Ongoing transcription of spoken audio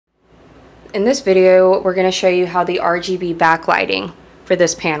In this video, we're going to show you how the RGB backlighting for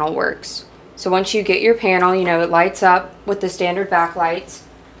this panel works. So once you get your panel, you know, it lights up with the standard backlights.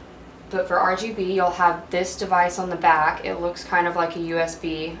 But for RGB, you'll have this device on the back. It looks kind of like a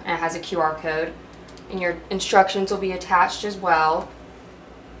USB and it has a QR code. And your instructions will be attached as well.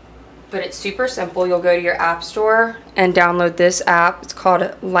 But it's super simple. You'll go to your app store and download this app. It's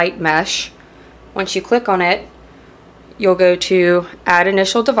called Light Mesh. Once you click on it, you'll go to Add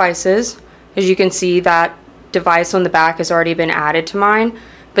Initial Devices. As you can see, that device on the back has already been added to mine.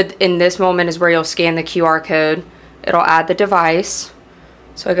 But in this moment is where you'll scan the QR code. It'll add the device.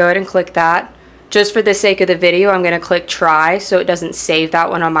 So I go ahead and click that. Just for the sake of the video, I'm going to click Try so it doesn't save that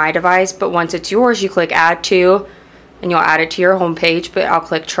one on my device. But once it's yours, you click Add To, and you'll add it to your home page. But I'll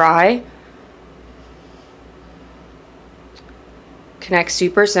click Try. Connect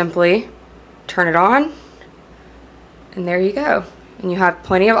super simply. Turn it on. And there you go. And you have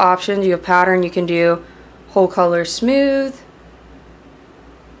plenty of options. You have pattern. You can do whole color smooth.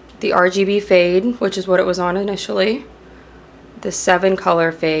 The RGB fade, which is what it was on initially. The 7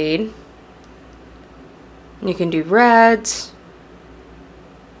 color fade. You can do reds,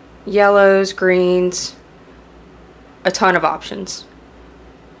 yellows, greens, a ton of options.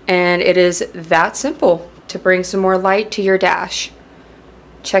 And it is that simple to bring some more light to your dash.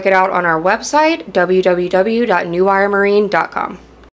 Check it out on our website, www.newwiremarine.com.